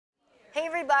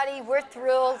everybody, we're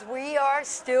thrilled. We are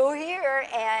still here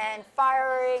and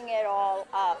firing it all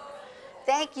up.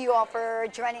 Thank you all for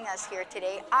joining us here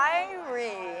today.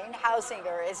 Irene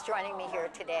Hauzinger is joining me here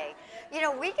today. You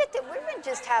know, we've been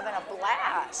just having a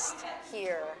blast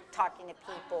here talking to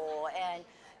people and,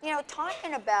 you know,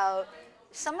 talking about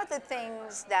some of the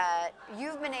things that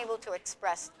you've been able to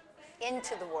express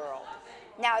into the world.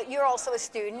 Now, you're also a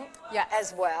student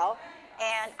as well.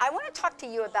 And I want to talk to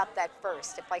you about that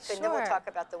first, if I could, and then we'll talk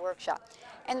about the workshop.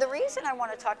 And the reason I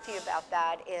want to talk to you about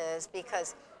that is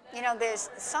because, you know, there's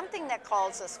something that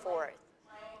calls us forth.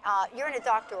 You're in a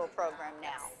doctoral program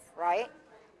now, right?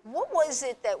 What was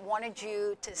it that wanted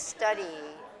you to study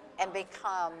and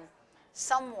become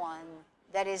someone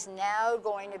that is now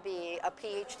going to be a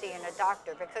PhD and a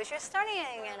doctor? Because you're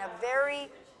studying in a very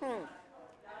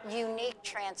unique,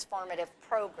 transformative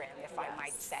program, if I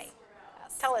might say.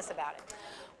 Tell us about it.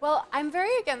 Well, I'm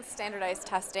very against standardized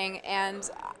testing, and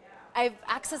I've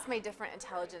accessed my different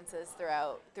intelligences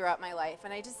throughout my life,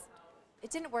 and it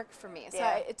didn't work for me. So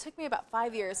it took me about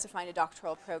 5 years to find a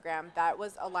doctoral program that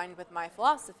was aligned with my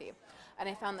philosophy. And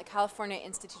I found the California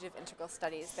Institute of Integral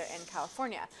Studies. They're in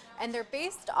California. And they're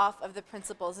based off of the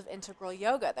principles of integral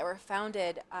yoga that were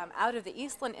founded out of the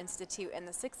Eastland Institute in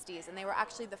the 60s. And they were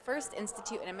actually the first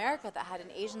institute in America that had an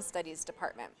Asian studies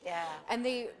department. Yeah. And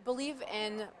they believe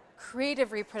in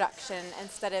creative reproduction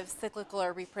instead of cyclical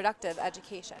or reproductive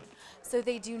education. So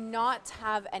they do not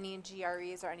have any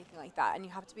GREs or anything like that, and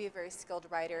you have to be a very skilled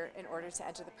writer in order to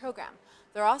enter the program.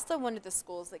 They're also one of the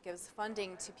schools that gives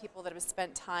funding to people that have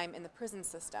spent time in the prison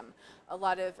system. A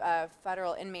lot of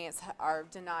federal inmates are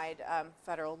denied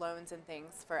federal loans and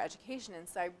things for education, and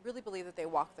so I really believe that they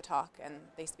walk the talk, and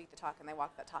they speak the talk, and they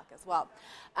walk that talk as well.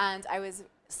 And I was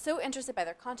so interested by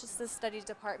their consciousness studies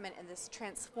department and this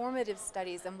transformative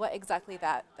studies and what exactly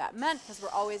that meant, because we're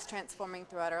always transforming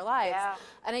throughout our lives. Yeah.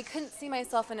 And I couldn't see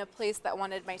myself in a place that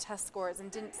wanted my test scores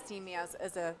and didn't see me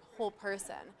as a whole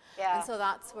person. Yeah. And so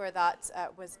that's where that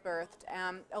was birthed.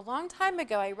 A long time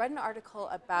ago, I read an article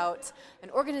about an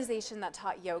organization that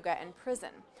taught yoga in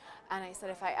prison. And I said,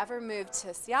 if I ever moved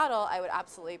to Seattle, I would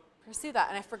absolutely pursue that.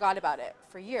 And I forgot about it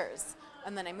for years.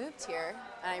 And then I moved here,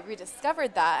 and I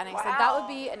rediscovered that, and I said that would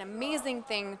be an amazing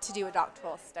thing to do a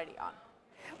doctoral study on.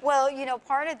 Well, you know,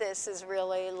 part of this is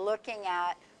really looking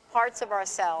at parts of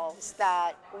ourselves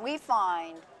that we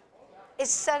find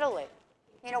is settling.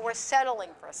 You know, we're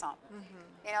settling for something.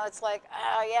 You know, it's like,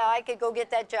 oh, yeah, I could go get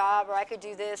that job, or I could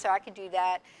do this, or I could do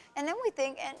that. And then we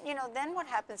think, and, you know, then what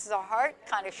happens is our heart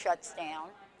kind of shuts down,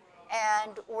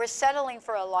 and we're settling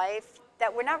for a life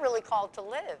that we're not really called to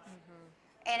live.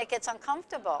 And it gets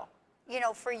uncomfortable. You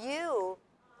know, for you,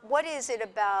 what is it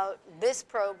about this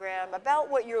program,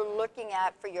 about what you're looking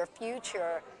at for your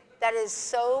future, that is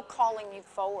so calling you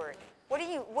forward? What do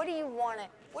you want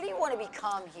to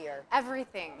become here?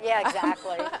 Everything. Yeah,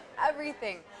 exactly.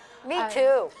 Everything. Me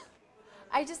too.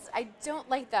 I don't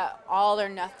like that all or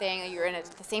nothing. You're in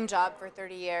the same job for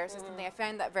 30 years or something. I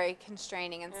find that very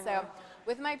constraining. And so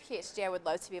with my PhD, I would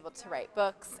love to be able to write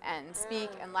books and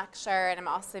speak and lecture, and I'm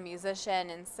also a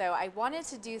musician. And so I wanted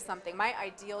to do something. My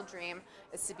ideal dream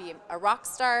is to be a rock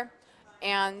star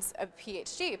and a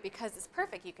PhD, because it's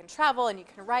perfect. You can travel and you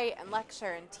can write and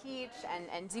lecture and teach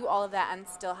and do all of that and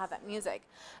still have that music.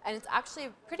 And it's actually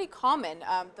pretty common.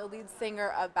 The lead singer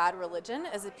of Bad Religion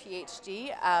is a PhD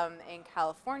in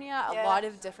California. A lot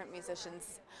of different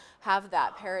musicians have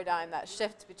that paradigm, that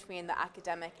shift between the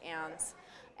academic and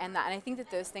that. And I think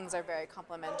that those things are very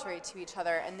complementary to each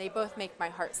other, and they both make my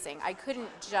heart sing. I couldn't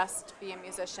just be a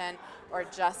musician or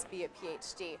just be a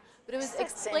PhD. But it was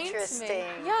explained to me.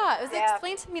 Yeah, it was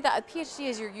explained to me that a PhD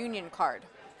is your union card.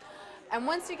 And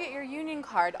once you get your union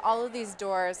card, all of these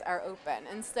doors are open.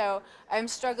 And so I'm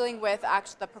struggling with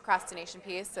actually the procrastination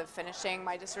piece of finishing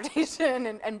my dissertation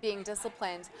and being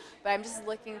disciplined. But I'm just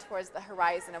looking towards the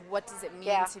horizon of what does it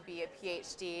mean to be a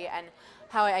PhD and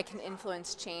how I can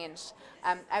influence change.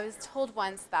 I was told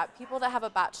once that people that have a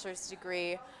bachelor's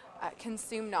degree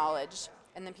consume knowledge,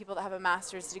 and then people that have a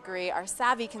master's degree are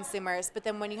savvy consumers, but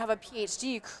then when you have a PhD,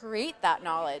 you create that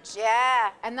knowledge. Yeah.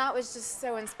 And that was just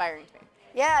so inspiring to me.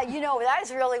 Yeah, you know, that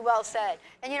is really well said.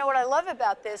 And you know what I love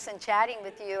about this and chatting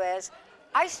with you is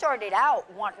I started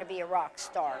out wanting to be a rock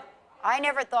star. I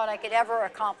never thought I could ever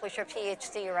accomplish a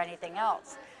PhD or anything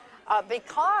else.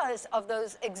 Because of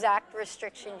those exact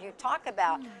restrictions you talk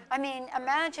about. I mean,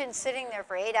 imagine sitting there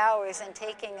for 8 hours and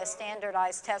taking a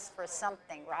standardized test for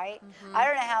something, right? I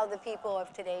don't know how the people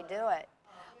of today do it.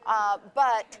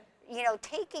 But, you know,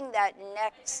 taking that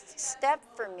next step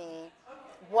for me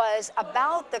was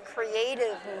about the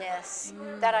creativeness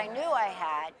that I knew I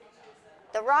had,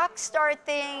 The rock star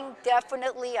thing,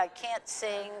 definitely, I can't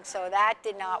sing, so that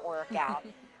did not work out.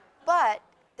 But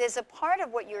there's a part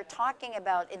of what you're talking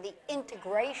about in the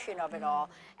integration of it all.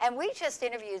 And we just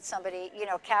interviewed somebody, you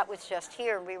know, Kat was just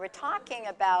here, and we were talking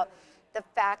about the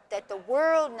fact that the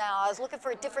world now is looking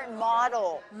for a different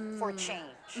model for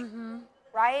change,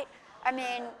 right? I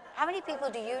mean, how many people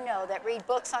do you know that read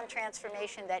books on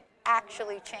transformation that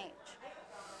actually change?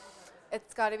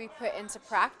 It's got to be put into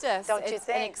practice. Don't you it's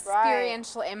think? An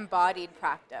experiential, embodied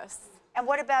practice. And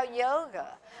what about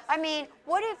yoga? I mean,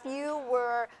 what if you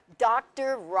were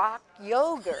Dr. Rock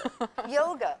Yoga?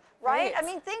 Yoga, right? I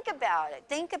mean, think about it.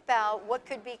 Think about what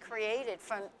could be created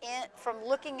from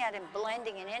looking at and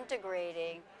blending and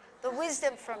integrating the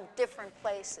wisdom from different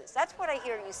places. That's what I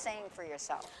hear you saying for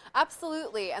yourself.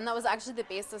 Absolutely, and that was actually the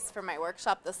basis for my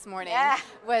workshop this morning, Yeah.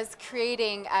 was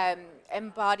creating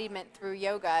embodiment through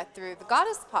yoga, through the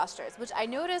goddess postures, which I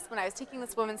noticed when I was taking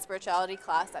this women's spirituality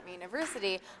class at my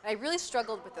university, and I really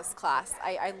struggled with this class.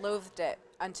 I loathed it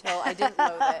until I didn't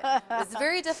loathe it. It was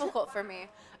very difficult for me,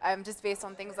 just based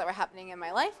on things that were happening in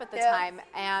my life at the time,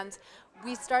 and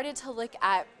we started to look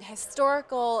at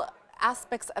historical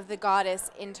aspects of the goddess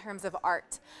in terms of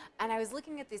art. And I was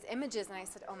looking at these images and I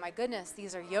said, oh my goodness,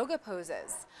 these are yoga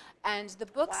poses. And the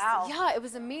books, yeah, it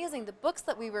was amazing. The books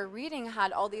that we were reading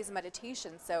had all these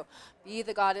meditations. So be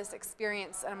the goddess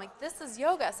experience. And I'm like, this is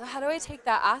yoga. So how do I take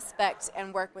that aspect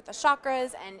and work with the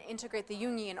chakras and integrate the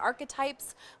Jungian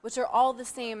archetypes, which are all the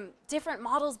same, different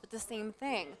models, but the same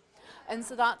thing. And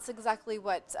so that's exactly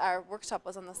what our workshop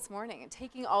was on this morning, and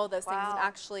taking all of those things and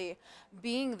actually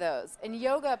being those. In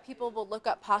yoga, people will look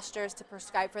up postures to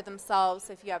prescribe for themselves.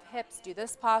 So if you have hips, do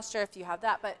this posture, if you have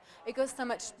that, but it goes so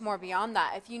much more beyond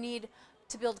that. If you need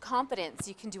to build confidence,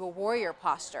 you can do a warrior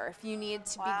posture. If you need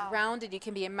to be grounded, you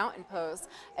can be a mountain pose.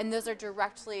 And those are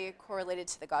directly correlated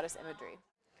to the goddess imagery.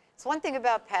 It's one thing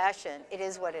about passion, it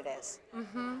is what it is.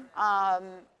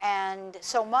 And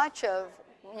so much of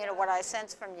what I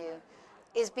sense from you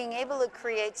is being able to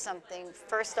create something,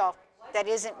 first off, that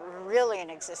isn't really in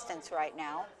existence right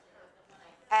now,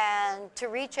 and to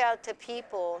reach out to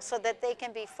people so that they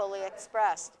can be fully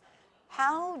expressed.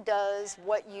 How does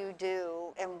what you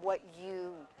do and what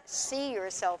you see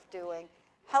yourself doing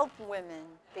help women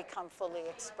become fully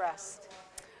expressed?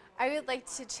 I would like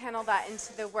to channel that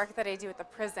into the work that I do at the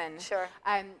prison. Sure.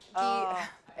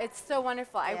 It's so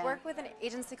wonderful. I work with an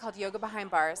agency called Yoga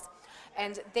Behind Bars,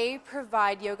 and they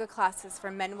provide yoga classes for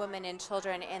men, women, and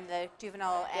children in the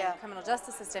juvenile and criminal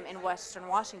justice system in Western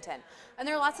Washington. And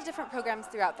there are lots of different programs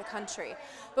throughout the country.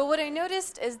 But what I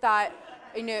noticed is that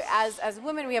as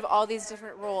women, we have all these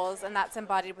different roles, and that's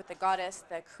embodied with the goddess,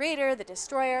 the creator, the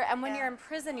destroyer, and when you're in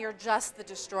prison, you're just the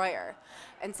destroyer.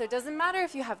 And so it doesn't matter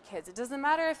if you have kids, it doesn't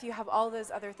matter if you have all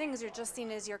those other things, you're just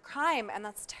seen as your crime, and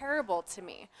that's terrible to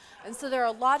me. And so there are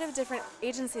a lot of different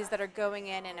agencies that are going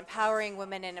in and empowering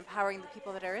women and empowering the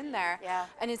people that are in there.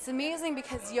 And it's amazing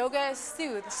because yoga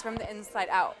soothes from the inside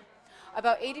out.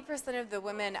 About 80% of the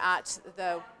women at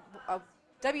the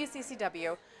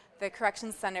WCCW, the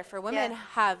Corrections Center for Women,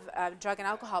 have drug and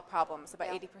alcohol problems, about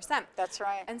 80%. That's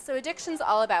right. And so addiction's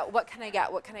all about what can I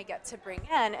get to bring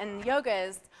in, and yoga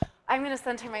is, I'm going to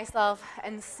center myself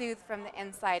and soothe from the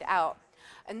inside out.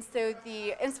 And so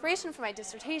the inspiration for my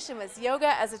dissertation was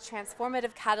yoga as a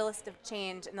transformative catalyst of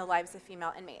change in the lives of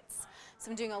female inmates. So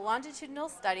I'm doing a longitudinal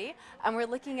study, and we're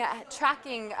looking at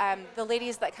tracking the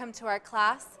ladies that come to our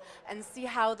class and see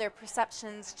how their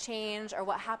perceptions change or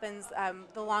what happens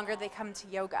the longer they come to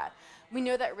yoga. We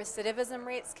know that recidivism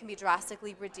rates can be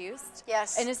drastically reduced.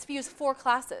 Yes. And it's used 4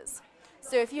 classes.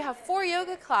 So if you have 4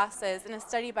 yoga classes in a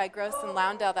study by Gross and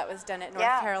Lowndes that was done at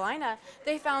North Carolina,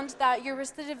 they found that your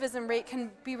recidivism rate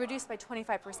can be reduced by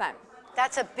 25%.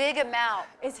 That's a big amount.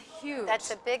 It's huge.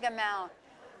 That's a big amount.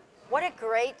 What a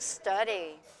great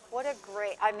study. What a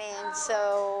great, I mean,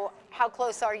 so how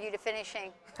close are you to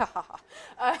finishing?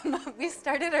 We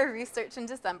started our research in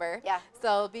December. Yeah. So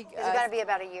it'll be, Is it going to be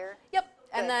about a year? Yep.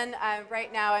 And then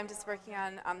right now I'm just working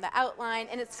on the outline,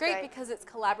 and it's great because it's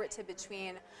collaborative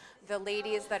between the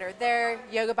ladies that are there,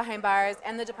 Yoga Behind Bars,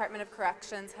 and the Department of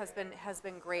Corrections has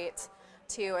been great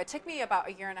too. It took me about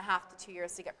 1.5 to 2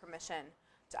 years to get permission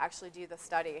to actually do the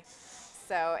study.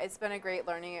 So it's been a great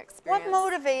learning experience. What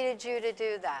motivated you to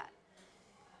do that?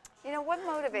 You know, what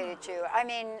motivated you? I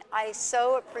mean, I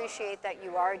so appreciate that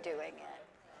you are doing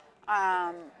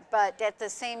it. But at the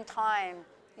same time,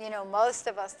 most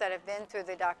of us that have been through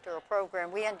the doctoral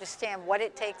program, we understand what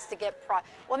it takes to get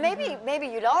well, maybe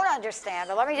you don't understand,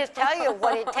 but let me just tell you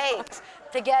what it takes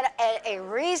to get a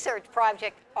research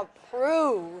project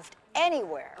approved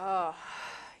anywhere. Oh,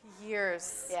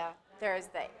 years. Yeah. there's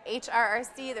the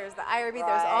HRRC, there's the IRB,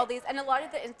 there's all these, and a lot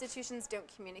of the institutions don't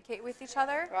communicate with each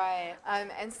other. Right.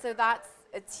 And so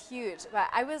it's huge. But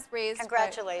I was raised.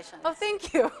 Congratulations. Oh,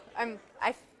 thank you.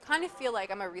 I kind of feel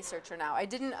like I'm a researcher now. I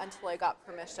didn't until I got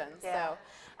permission. Yeah.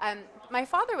 So, my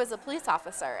father was a police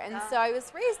officer, and so I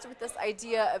was raised with this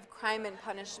idea of crime and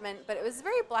punishment, but it was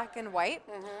very black and white,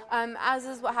 as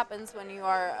is what happens when you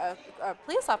are a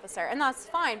police officer, and that's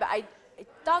fine. But I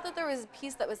thought that there was a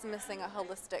piece that was missing, a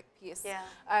holistic piece. Yeah.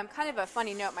 Kind of a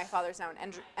funny note, my father's now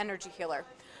an energy healer.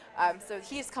 So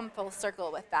he's come full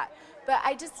circle with that. But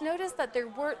I just noticed that there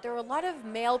were a lot of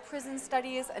male prison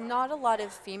studies and not a lot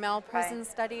of female prison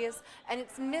studies. And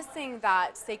it's missing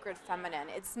that sacred feminine.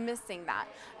 It's missing that.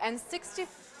 And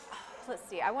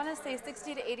I want to say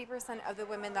 60 to 80% of the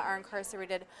women that are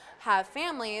incarcerated have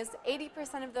families.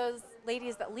 80% of those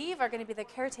ladies that leave are going to be the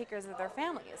caretakers of their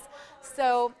families.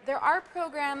 So there are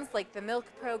programs like the Milk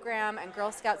Program and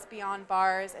Girl Scouts Beyond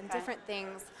Bars and different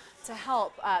things to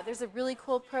help. There's a really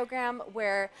cool program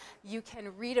where you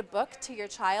can read a book to your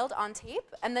child on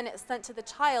tape, and then it's sent to the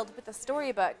child with a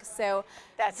storybook. So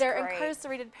their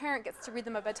incarcerated parent gets to read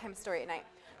them a bedtime story at night.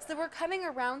 So we're coming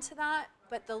around to that,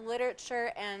 but the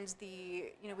literature and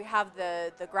we have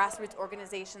the grassroots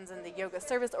organizations and the yoga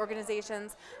service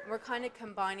organizations, and we're kind of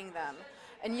combining them.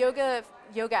 And yoga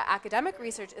academic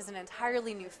research is an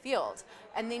entirely new field,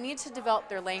 and they need to develop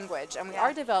their language, and we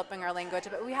are developing our language,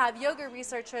 but we have yoga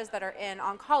researchers that are in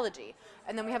oncology,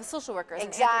 and then we have social workers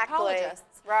and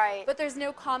anthropologists. Right. But there's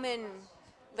no common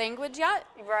language yet.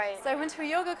 Right. So I went to a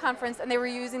yoga conference, and they were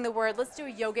using the word, let's do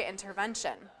a yoga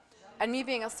intervention. And me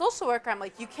being a social worker, I'm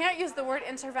like, you can't use the word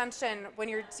intervention when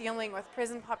you're dealing with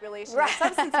prison population and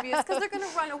substance abuse, because they're going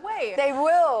to run away. They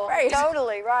will. Right.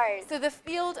 Totally, right. So the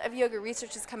field of yoga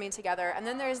research is coming together, and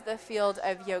then there's the field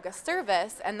of yoga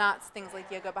service, and that's things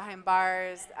like Yoga Behind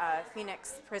Bars,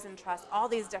 Phoenix Prison Trust, all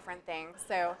these different things.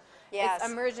 So it's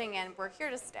emerging, and we're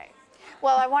here to stay.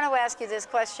 Well, I want to ask you this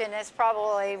question. It's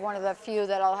probably one of the few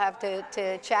that I'll have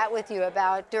to chat with you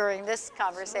about during this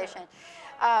conversation.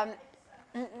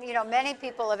 Many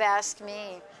people have asked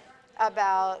me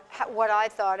about what I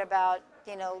thought about,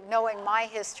 knowing my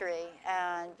history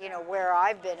and, where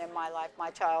I've been in my life, my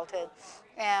childhood.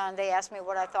 And they asked me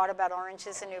what I thought about Orange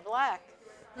is the New Black.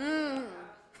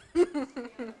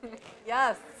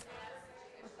 Yes.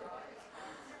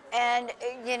 And,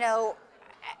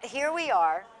 here we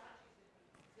are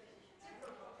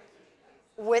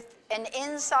with an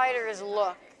insider's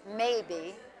look,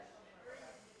 maybe,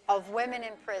 of women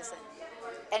in prison.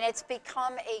 And it's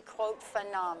become a, quote,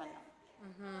 phenomenon.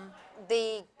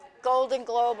 The Golden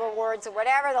Globe Awards, or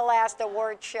whatever the last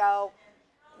award show,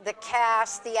 the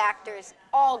cast, the actors,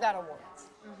 all got awards.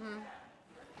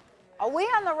 Are we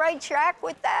on the right track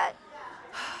with that?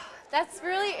 That's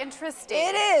really interesting.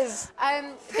 It is.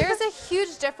 There's a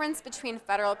huge difference between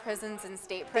federal prisons and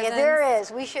state prisons. Yeah, there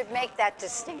is. We should make that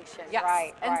distinction. Yes.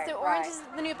 Right. And so Orange is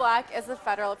the New Black is a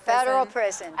federal prison. Federal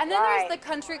prison. And then there's the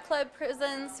country club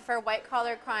prisons for white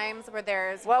collar crimes where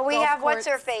there's we have courts. what's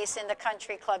her face in the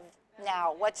country club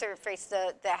now. What's her face?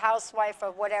 The housewife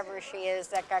of whatever she is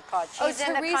that got caught. She's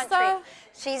in Teresa? the country.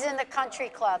 She's in the country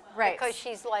club. Right. Because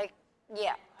she's like,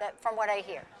 that from what I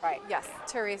hear. Right. Yes,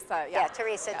 Teresa. Yeah,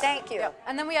 Teresa. Thank you. Yep.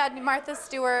 And then we had Martha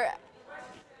Stewart.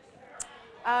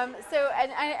 And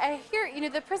I hear,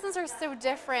 the prisons are so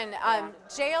different.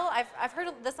 Jail, I've heard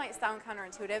this might sound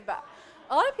counterintuitive, but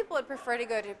a lot of people would prefer to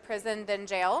go to prison than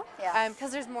jail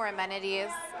because there's more amenities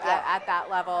at that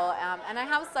level. And I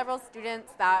have several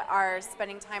students that are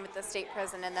spending time at the state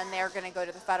prison, and then they're going to go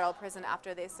to the federal prison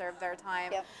after they serve their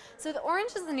time. So the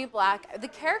Orange is the New Black, the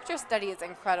character study is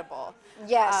incredible.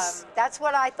 Yes, that's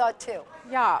what I thought too.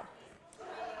 Yeah.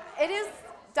 It is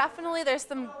definitely, there's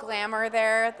some glamour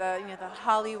there, the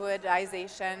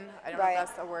Hollywoodization. I don't know if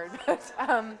that's the word, but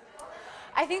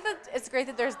I think that it's great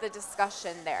that there's the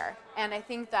discussion there, and I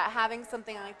think that having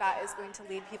something like that is going to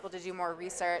lead people to do more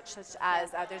research, such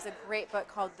as there's a great book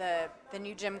called The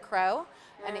New Jim Crow,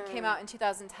 and it came out in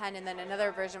 2010, and then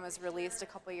another version was released a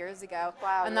couple years ago,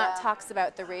 and that talks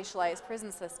about the racialized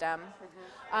prison system.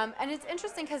 And it's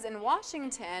interesting because in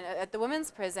Washington, at the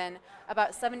women's prison,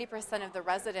 about 70% of the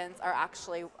residents are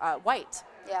actually white.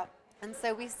 Yeah. And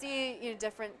so we see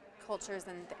different cultures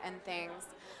and things.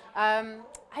 I'm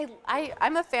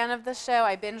a fan of the show.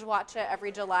 I binge watch it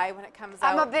every July when it comes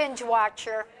out. I'm a binge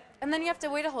watcher. And then you have to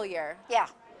wait a whole year. Yeah,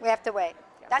 we have to wait.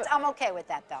 I'm okay with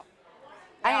that, though.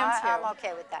 I am too. I'm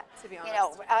okay with that. To be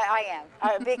honest. I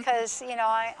am. Because,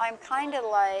 I'm kind of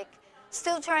like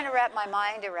still trying to wrap my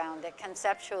mind around it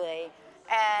conceptually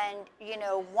and,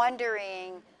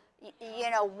 wondering, You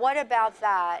know, what about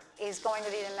that is going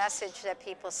to be the message that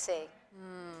people see?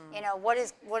 You know, what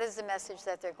is the message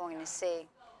that they're going to see?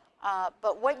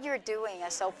 But what you're doing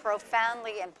is so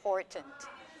profoundly important.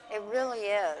 It really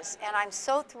is. And I'm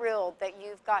so thrilled that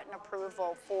you've gotten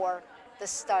approval for the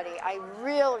study. I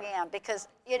really am, because,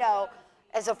 you know,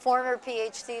 as a former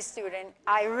PhD student,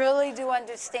 I really do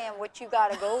understand what you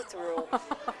got to go through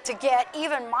to get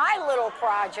even my little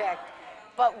project.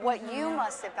 But what you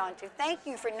must have gone through. Thank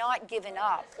you for not giving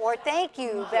up. Or thank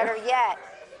you, better yet,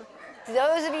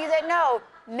 those of you that know,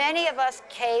 many of us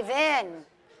cave in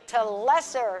to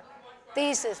lesser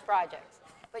thesis projects,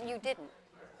 but you didn't.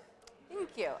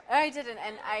 Thank you. I didn't,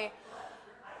 and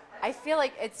I feel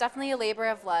like it's definitely a labor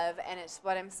of love, and it's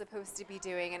what I'm supposed to be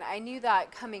doing. And I knew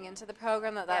that coming into the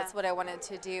program that's what I wanted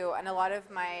to do. And a lot of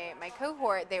my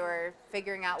cohort, they were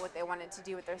figuring out what they wanted to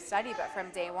do with their study. But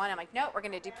from day one, I'm like, no, we're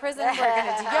going to do prison, we're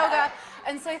going to do yoga.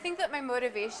 And so I think that my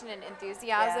motivation and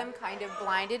enthusiasm kind of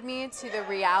blinded me to the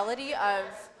reality of,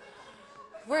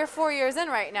 we're 4 years in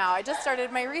right now. I just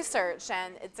started my research,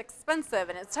 and it's expensive,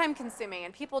 and it's time consuming,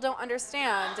 and people don't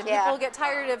understand, and people get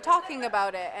tired of talking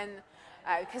about it. And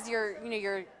because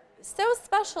you're so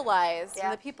specialized,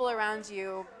 and the people around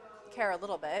you care a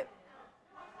little bit,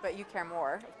 but you care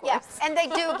more, of course. Yeah, and they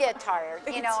do get tired.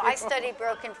 You know, I studied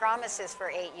broken promises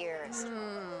for 8 years.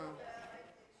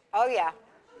 Oh yeah,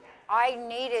 I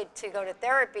needed to go to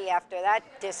therapy after that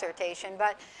dissertation,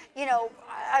 but you know,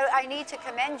 I need to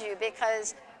commend you,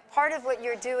 because part of what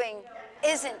you're doing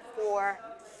isn't for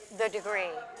the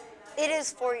degree. It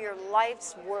is for your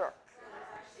life's work.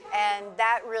 And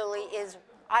that really is,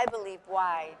 I believe,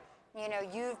 why, you know,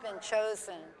 you've been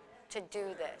chosen to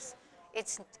do this.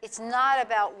 It's not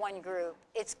about one group.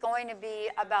 It's going to be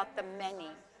about the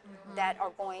many that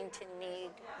are going to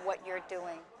need what you're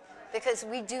doing. Because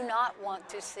we do not want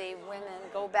to see women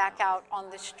go back out on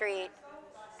the street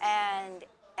and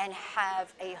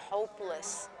have a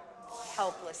hopeless,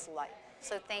 helpless life.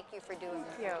 So thank you for doing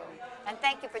what you're doing. And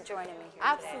thank you for joining me here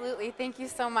Absolutely. today. Thank you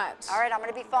so much. All right, I'm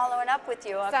going to be following up with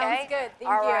you, okay? Sounds good. Thank you.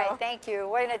 All right, thank you.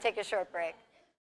 We're going to take a short break.